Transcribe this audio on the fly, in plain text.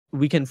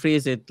we can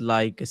phrase it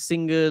like a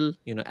single,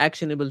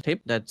 actionable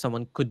tip that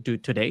someone could do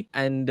today.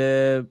 And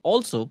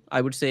also,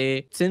 I would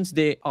say, since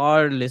they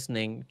are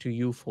listening to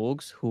you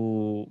folks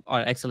who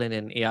are excellent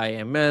in AI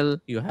ML,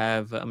 you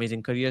have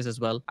amazing careers as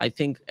well. I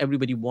think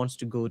everybody wants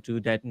to go to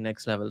that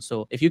next level.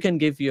 So if you can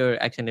give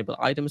your actionable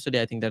items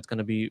today, I think that's going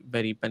to be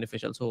very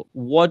beneficial. So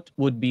what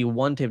would be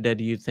one tip that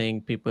you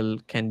think people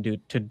can do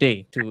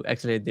today to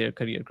accelerate their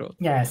career growth?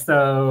 Yeah,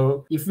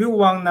 so if you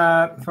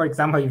wanna, for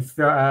example, if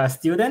you're a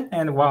student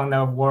and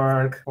wanna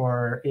work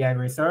for AI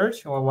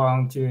research or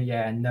want to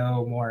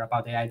know more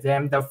about AI,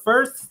 then the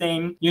first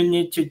thing you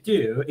need to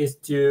do is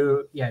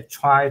to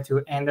try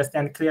to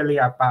understand clearly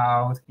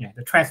about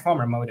the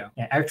transformer model.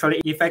 Yeah,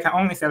 actually, if I can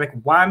only select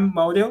one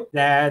model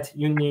that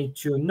you need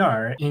to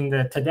learn in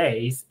the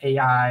today's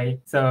AI,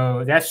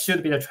 so that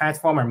should be the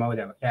transformer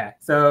model. Yeah.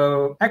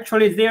 So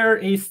actually, there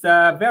is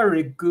a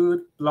very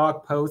good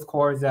blog post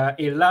called the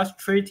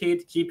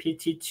Illustrated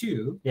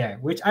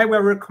GPT-2, which I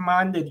will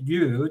recommend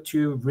you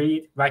to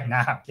read right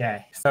now.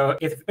 Yeah, so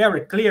it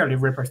very clearly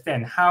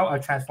represents how a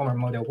transformer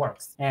model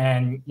works.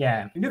 And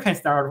you can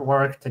start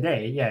work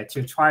today,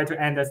 to try to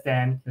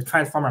understand the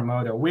transformer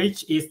model,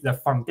 which is the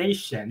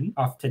foundation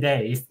of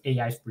today's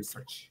AI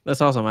research.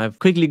 That's awesome. I've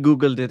quickly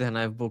Googled it and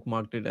I've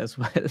bookmarked it as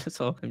well.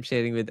 So I'm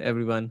sharing with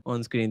everyone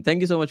on screen.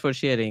 Thank you so much for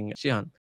sharing, Shihan.